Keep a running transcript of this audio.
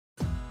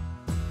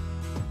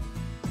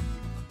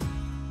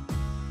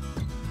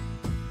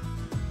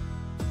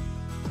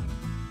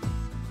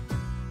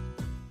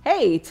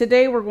Hey,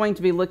 today we're going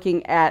to be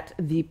looking at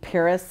the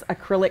Paris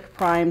acrylic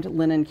primed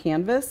linen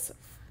canvas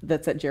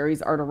that's at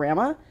Jerry's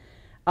Artorama.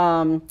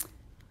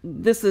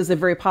 This is a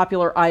very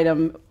popular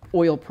item,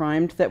 oil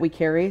primed, that we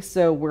carry,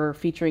 so we're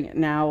featuring it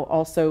now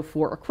also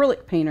for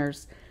acrylic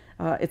painters.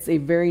 It's a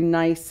very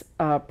nice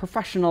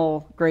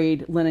professional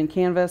grade linen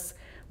canvas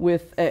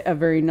with a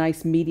very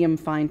nice medium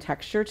fine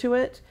texture to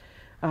it.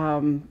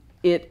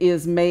 It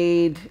is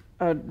made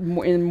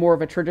in more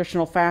of a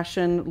traditional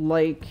fashion,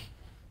 like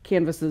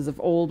canvases of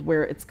old,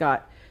 where it's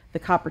got the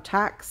copper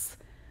tacks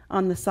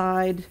on the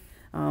side,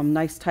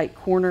 nice tight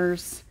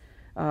corners.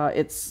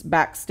 It's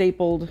back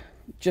stapled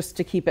just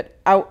to keep it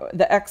out,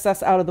 the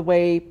excess out of the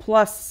way.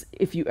 Plus,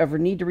 if you ever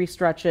need to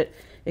restretch it,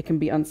 it can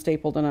be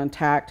unstapled and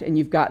untacked, and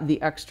you've got the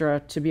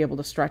extra to be able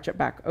to stretch it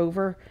back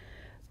over.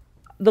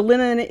 The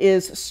linen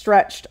is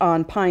stretched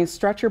on pine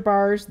stretcher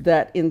bars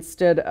that,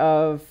 instead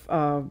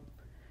of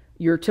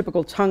your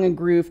typical tongue and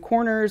groove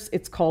corners,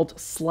 it's called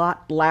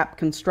slot lap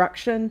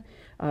construction.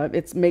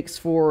 It makes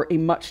for a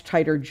much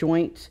tighter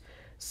joint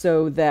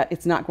so that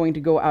it's not going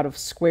to go out of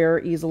square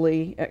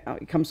easily.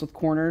 It comes with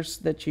corners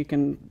that you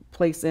can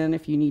place in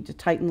if you need to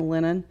tighten the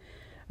linen.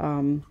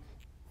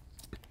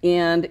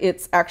 And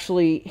it's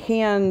actually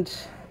hand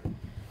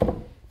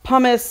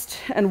pumiced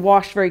and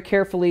washed very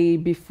carefully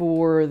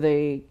before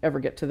they ever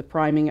get to the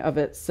priming of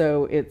it.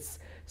 So it's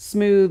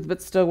smooth,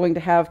 but still going to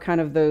have kind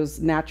of those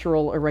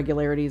natural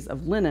irregularities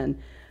of linen.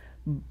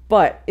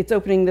 But it's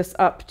opening this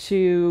up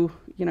to,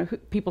 you know,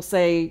 people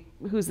say,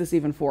 who's this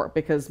even for?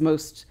 Because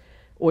most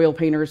oil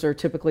painters are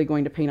typically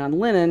going to paint on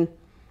linen.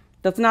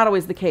 That's not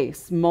always the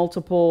case.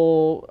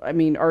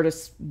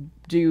 Artists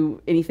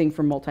do anything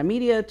from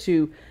multimedia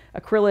to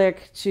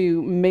acrylic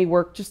to may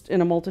work just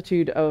in a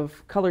multitude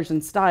of colors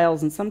and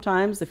styles. And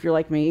sometimes, if you're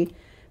like me,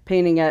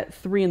 painting at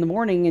 3 in the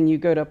morning and you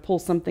go to pull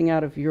something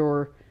out of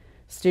your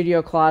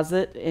studio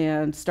closet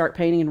and start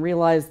painting and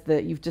realize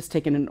that you've just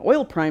taken an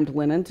oil primed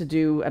linen to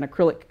do an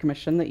acrylic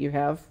commission that you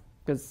have,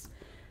 because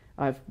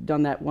I've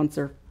done that once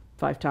or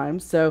 5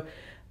 times. So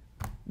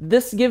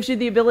this gives you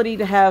the ability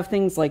to have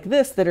things like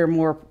this that are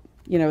more,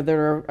 you know, that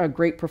are a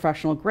great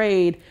professional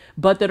grade,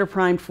 but that are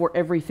primed for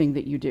everything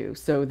that you do.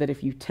 So that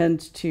if you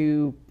tend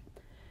to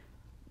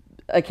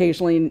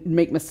occasionally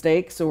make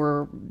mistakes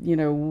or, you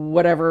know,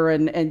 whatever,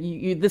 and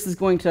this is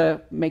going to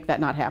make that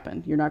not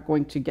happen. You're not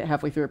going to get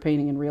halfway through a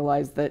painting and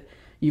realize that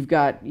you've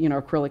got, you know,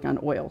 acrylic on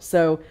oil.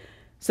 So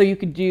you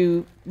could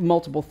do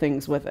multiple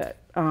things with it.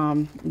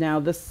 Now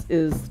this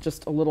is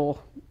just a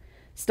little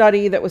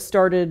study that was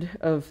started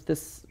of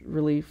this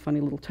really funny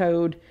little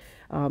toad.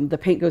 The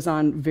paint goes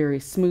on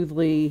very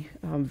smoothly,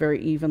 very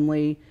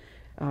evenly.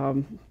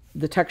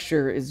 The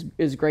texture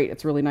is great.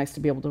 It's really nice to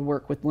be able to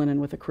work with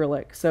linen with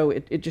acrylic. So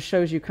it just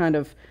shows you kind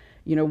of,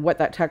 you know, what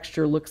that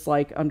texture looks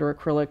like under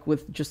acrylic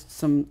with just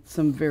some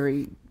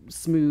very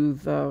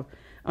smooth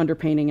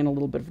underpainting and a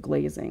little bit of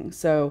glazing.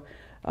 So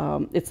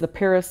it's the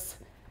Paris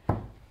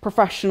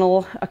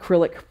Professional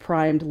Acrylic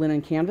Primed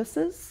Linen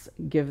Canvases.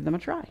 Give them a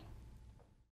try.